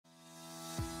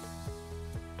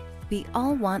We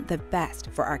all want the best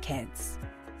for our kids,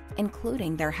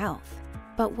 including their health.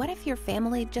 But what if your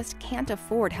family just can't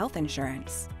afford health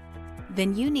insurance?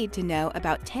 Then you need to know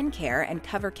about TennCare and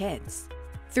Cover Kids.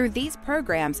 Through these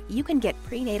programs, you can get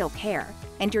prenatal care,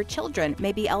 and your children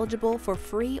may be eligible for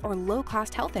free or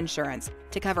low-cost health insurance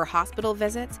to cover hospital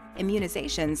visits,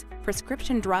 immunizations,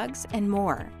 prescription drugs, and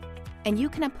more. And you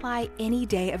can apply any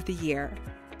day of the year.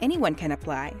 Anyone can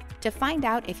apply. To find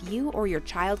out if you or your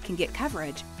child can get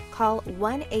coverage, call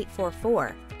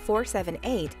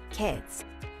 1-844-478-KIDS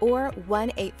or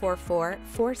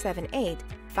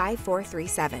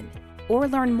 1-844-478-5437, or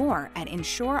learn more at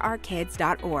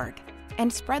insureourkids.org.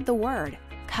 And spread the word.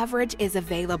 Coverage is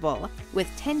available with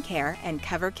TennCare and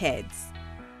Cover Kids.